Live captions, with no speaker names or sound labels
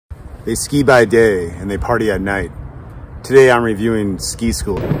They ski by day and they party at night. Today I'm reviewing Ski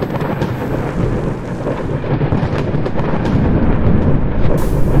School.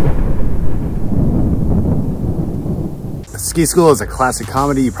 Ski School is a classic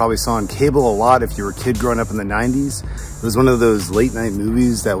comedy you probably saw on cable a lot if you were a kid growing up in the 90s. It was one of those late night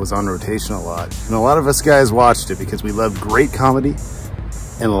movies that was on rotation a lot. And a lot of us guys watched it because we loved great comedy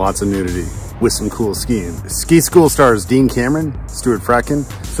and lots of nudity with some cool skiing. Ski School stars Dean Cameron, Stuart Fracken.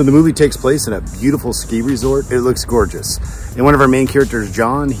 So the movie takes place in a beautiful ski resort. It looks gorgeous. And one of our main characters,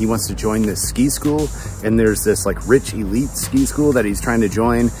 John, he wants to join this ski school. And there's this like rich elite ski school that he's trying to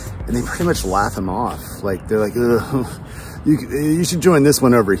join. And they pretty much laugh him off. Like they're like, ugh. You should join this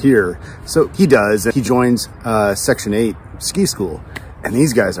one over here. So he does. He joins Section 8 ski school. And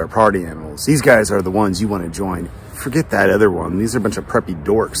these guys are party animals. These guys are the ones you want to join. Forget that other one. These are a bunch of preppy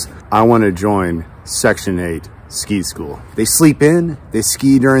dorks. I want to join Section 8 ski school. They sleep in, they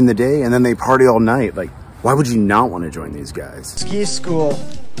ski during the day, and then they party all night. Like, why would you not want to join these guys? Ski school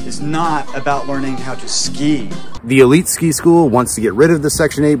is not about learning how to ski. The elite ski school wants to get rid of the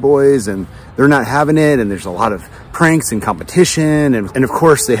Section 8 boys, and they're not having it, and there's a lot of pranks and competition, and of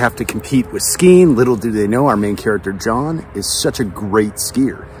course they have to compete with skiing. Little do they know our main character, John, is such a great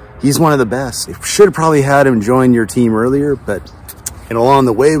skier. He's one of the best. You should have probably had him join your team earlier, but and along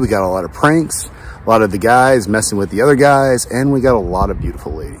the way, we got a lot of pranks, a lot of the guys messing with the other guys, and we got a lot of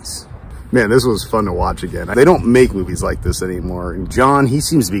beautiful ladies. Man, this was fun to watch again. They don't make movies like this anymore. And John, he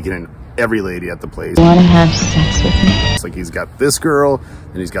seems to be getting every lady at the place. Want to have sex with me? It's like he's got this girl,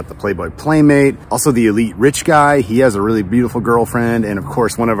 and he's got the Playboy Playmate. Also the elite rich guy, he has a really beautiful girlfriend. And of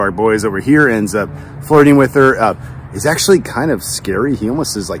course, one of our boys over here ends up flirting with her. It's actually kind of scary. He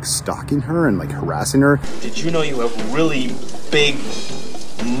almost is like stalking her and like harassing her. Did you know you have really big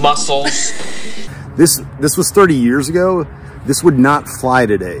muscles? This was 30 years ago. This would not fly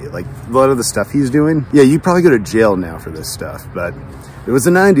today. Like a lot of the stuff he's doing. Yeah, you'd probably go to jail now for this stuff, but it was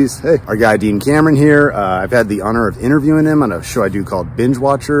the 90s. Hey, our guy Dean Cameron here. I've had the honor of interviewing him on a show I do called Binge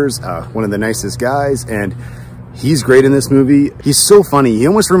Watchers. One of the nicest guys, and he's great in this movie. He's so funny. He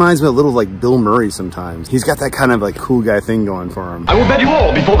almost reminds me a little like Bill Murray sometimes. He's got that kind of like cool guy thing going for him. I will bet you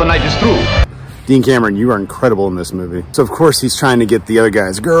all before the night is through. Dean Cameron, you are incredible in this movie. So of course he's trying to get the other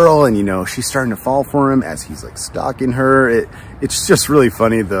guy's girl, and you know, she's starting to fall for him as he's like stalking her. It's just really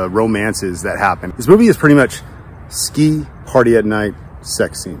funny, the romances that happen. This movie is pretty much ski, party at night,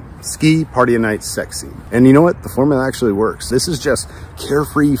 sex scene. Ski, party at night, sex scene. And you know what? The formula actually works. This is just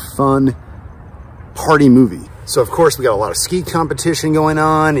carefree, fun, party movie. So of course we got a lot of ski competition going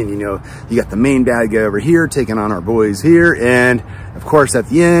on, and you know, you got the main bad guy over here taking on our boys here, and of course at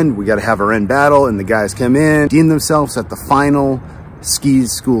the end we got to have our end battle, and the guys come in, redeem themselves at the final ski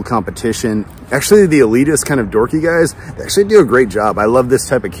school competition. Actually the elitist kind of dorky guys, they actually do a great job. I love this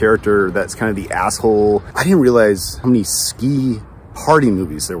type of character that's kind of the asshole. I didn't realize how many ski party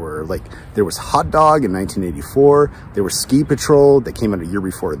movies there were. Like there was Hot Dog in 1984, there was Ski Patrol that came out a year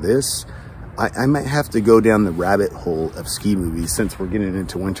before this. I might have to go down the rabbit hole of ski movies since we're getting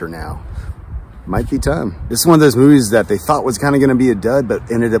into winter now. Might be time. This is one of those movies that they thought was kind of going to be a dud,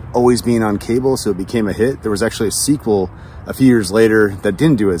 but ended up always being on cable, so it became a hit. There was actually a sequel a few years later that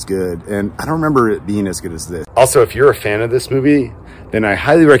didn't do as good, and I don't remember it being as good as this. Also, if you're a fan of this movie, then I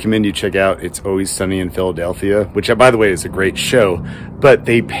highly recommend you check out It's Always Sunny in Philadelphia, which by the way is a great show, but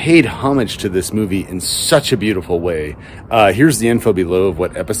they paid homage to this movie in such a beautiful way. Here's the info below of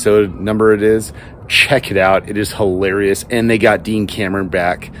what episode number it is. Check it out. It is hilarious, and they got Dean Cameron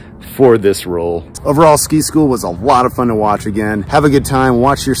back for this role. Overall, Ski School was a lot of fun to watch again. Have a good time,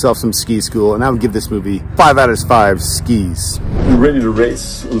 watch yourself some Ski School, and I would give this movie 5 out of 5 skis. You ready to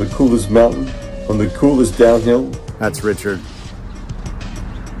race on the coolest mountain, on the coolest downhill? That's Richard.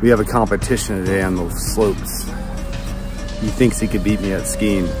 We have a competition today on the slopes. He thinks he could beat me at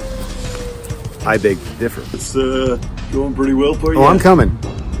skiing. I beg to differ. It's going pretty well for you. Oh, I'm coming.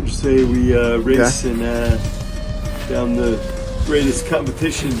 Would you say we race and down the greatest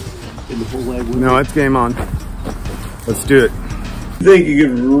competition in the whole wide world? No, it's game on. Let's do it. I think you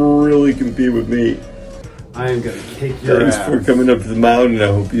could really compete with me. I am gonna kick your ass. Thanks for coming up to the mountain. I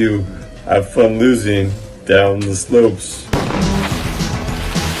hope you have fun losing down the slopes.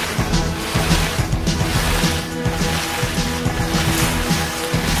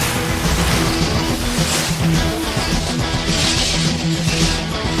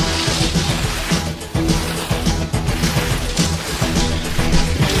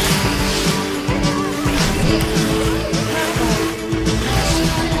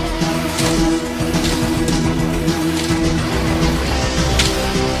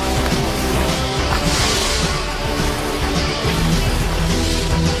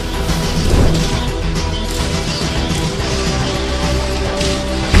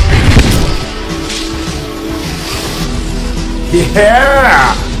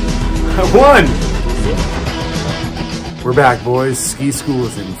 Yeah! I won! We're back, boys. Ski school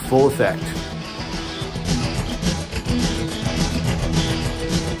is in full effect.